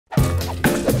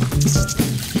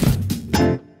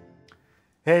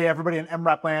Hey everybody in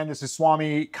EMRAP land, this is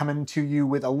Swami coming to you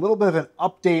with a little bit of an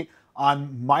update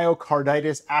on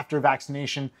myocarditis after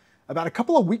vaccination. About a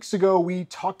couple of weeks ago, we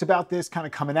talked about this kind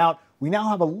of coming out. We now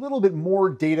have a little bit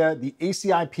more data. The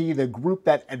ACIP, the group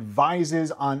that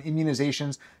advises on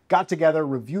immunizations, got together,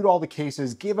 reviewed all the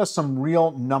cases, gave us some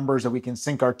real numbers that we can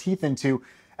sink our teeth into.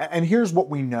 And here's what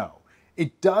we know.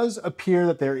 It does appear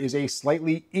that there is a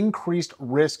slightly increased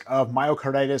risk of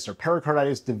myocarditis or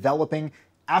pericarditis developing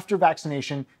after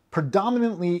vaccination,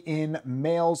 predominantly in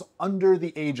males under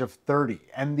the age of 30.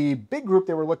 And the big group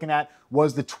they were looking at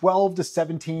was the 12 to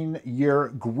 17 year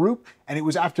group. And it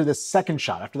was after the second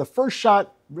shot. After the first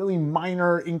shot, really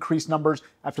minor increased numbers.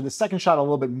 After the second shot, a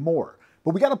little bit more.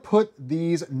 But we got to put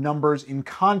these numbers in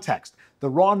context. The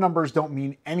raw numbers don't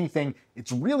mean anything.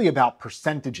 It's really about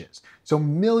percentages. So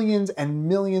millions and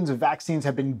millions of vaccines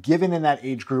have been given in that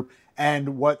age group.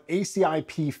 And what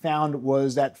ACIP found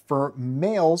was that for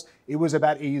males, it was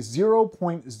about a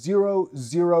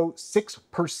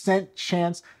 0.006%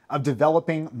 chance of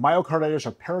developing myocarditis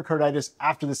or pericarditis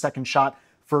after the second shot.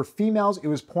 For females, it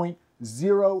was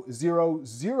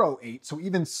 0.0008, so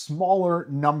even smaller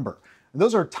number. And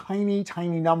those are tiny,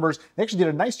 tiny numbers. They actually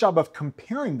did a nice job of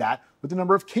comparing that with the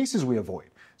number of cases we avoid.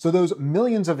 So those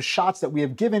millions of shots that we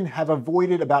have given have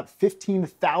avoided about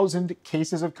 15,000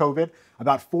 cases of COVID,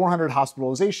 about 400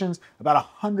 hospitalizations, about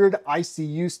 100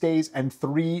 ICU stays, and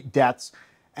 3 deaths.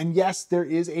 And yes, there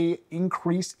is an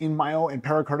increase in myo and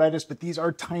pericarditis, but these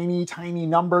are tiny, tiny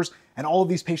numbers, and all of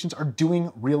these patients are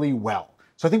doing really well.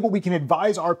 So I think what we can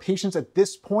advise our patients at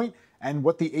this point, and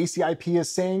what the ACIP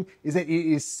is saying, is that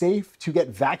it is safe to get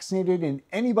vaccinated in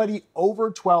anybody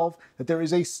over 12, that there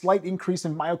is a slight increase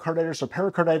in myocarditis or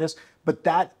pericarditis, but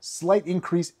that slight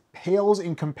increase pales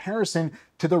in comparison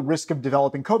to the risk of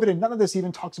developing COVID. And none of this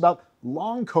even talks about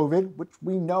long COVID, which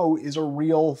we know is a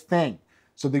real thing.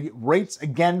 So the rates,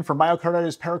 again, for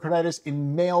myocarditis, pericarditis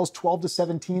in males 12 to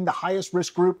 17, the highest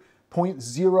risk group,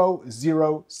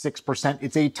 0.006%.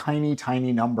 It's a tiny,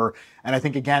 tiny number. And I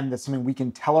think, again, that's something we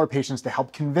can tell our patients to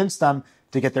help convince them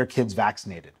to get their kids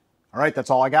vaccinated. All right, that's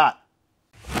all I got.